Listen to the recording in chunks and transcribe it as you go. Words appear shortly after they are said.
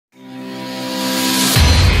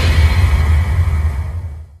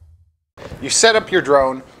you set up your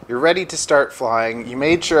drone, you're ready to start flying, you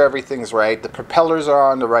made sure everything's right, the propellers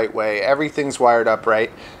are on the right way, everything's wired up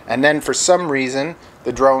right, and then for some reason,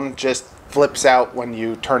 the drone just flips out when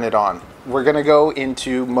you turn it on. We're going to go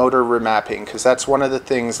into motor remapping because that's one of the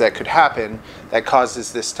things that could happen that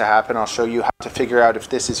causes this to happen. I'll show you how to figure out if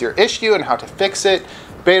this is your issue and how to fix it.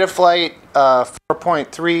 Betaflight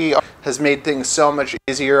 4.3 has made things so much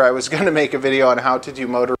easier. I was going to make a video on how to do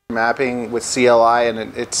motor remapping with CLI,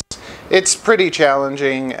 and it's pretty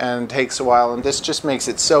challenging and takes a while, and this just makes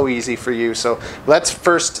it so easy for you. So let's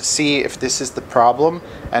first see if this is the problem,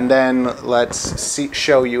 and then let's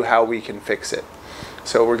show you how we can fix it.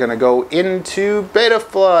 So we're going to go into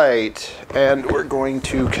Betaflight, and we're going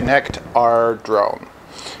to connect our drone.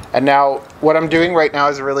 And now, what I'm doing right now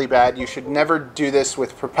is really bad. You should never do this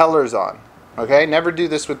with propellers on, okay? Never do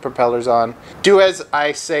this with propellers on. Do as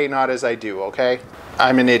I say, not as I do, okay?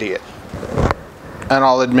 I'm an idiot. And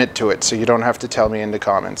I'll admit to it, so you don't have to tell me in the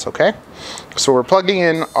comments, okay? So we're plugging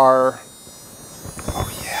in our...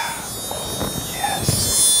 Oh yeah, oh yes.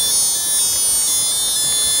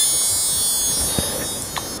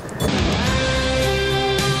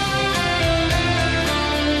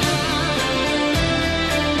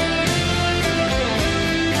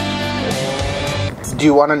 Do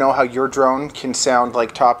you want to know how your drone can sound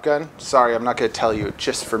like Top Gun? Sorry, I'm not going to tell you,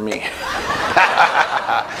 just for me.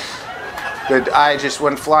 But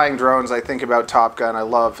when flying drones, I think about Top Gun. I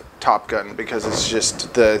love Top Gun because it's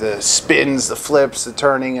just the spins, the flips, the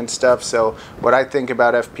turning and stuff. So what I think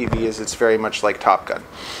about FPV is it's very much like Top Gun.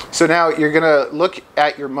 So now you're going to look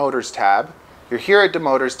at your motors tab. You're here at the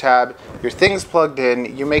motors tab, your thing's plugged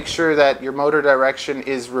in, you make sure that your motor direction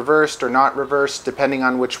is reversed or not reversed depending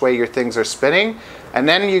on which way your things are spinning. And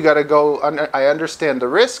then you gotta go, I understand the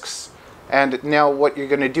risks, and now what you're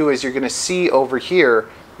gonna do is you're gonna see over here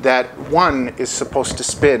that 1 is supposed to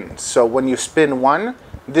spin. So when you spin 1,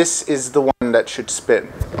 this is the one that should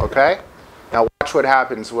spin, okay? Now watch what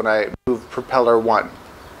happens when I move propeller 1.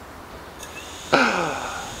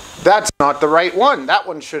 That's not the right one. That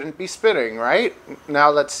one shouldn't be spinning, right?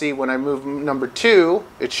 Now let's see, when I move number 2,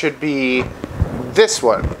 it should be this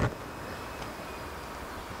one.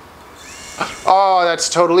 Oh, that's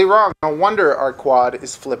totally wrong. No wonder our quad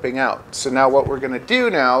is flipping out. So now what we're going to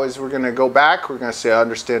do now is we're going to go back. We're going to say, I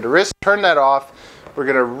understand the risk. Turn that off. We're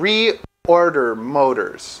going to reorder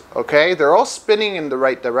motors, okay? They're all spinning in the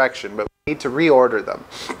right direction, but we need to reorder them.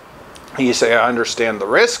 You say, I understand the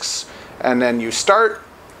risks, and then you start.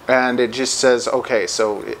 And it just says, okay,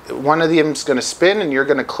 so one of them is going to spin, and you're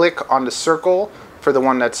going to click on the circle for the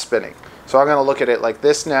one that's spinning. So I'm going to look at it like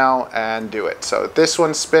this now and do it. So this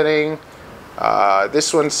one's spinning,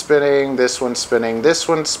 this one's spinning, this one's spinning, this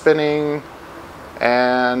one's spinning,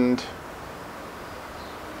 and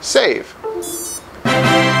save.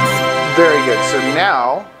 Very good. So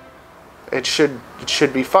now it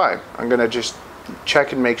should be fine. I'm going to just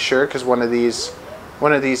check and make sure, because one of these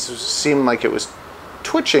seemed like it was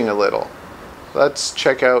twitching a little. Let's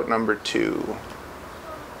check out number 2.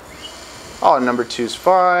 Oh, number 2's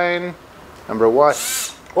fine. Number 1.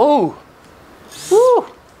 Oh! Woo!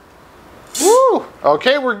 Woo!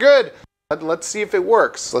 Okay, we're good. Let's see if it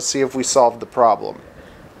works. Let's see if we solved the problem.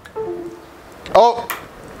 Oh!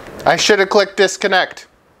 I should have clicked disconnect.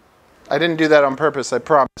 I didn't do that on purpose, I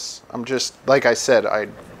promise. I'm just, like I said,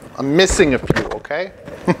 I'm missing a few, okay?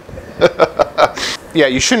 Yeah,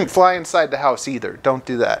 you shouldn't fly inside the house either. Don't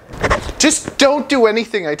do that. Just don't do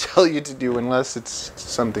anything I tell you to do unless it's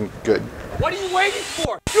something good. What are you waiting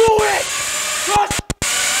for? Do it! Just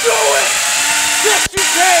do it! Yes, you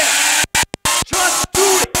can! Just do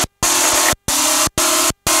it!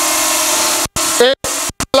 It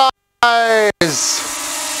flies!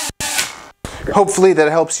 Hopefully that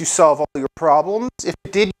helps you solve all your problems. If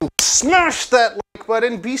it did, you smash that like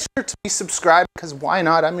button. Be sure to be subscribed, because why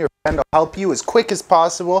not? I'm your friend. I'll help you as quick as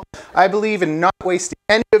possible. I believe in not wasting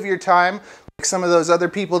any of your time, like some of those other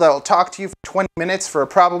people that will talk to you for 20 minutes for a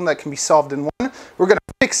problem that can be solved in 1. We're going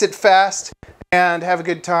to fix it fast and have a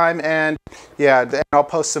good time. And yeah, then I'll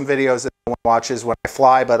post some videos that no one watches when I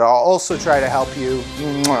fly, but I'll also try to help you.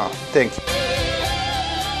 Thank you.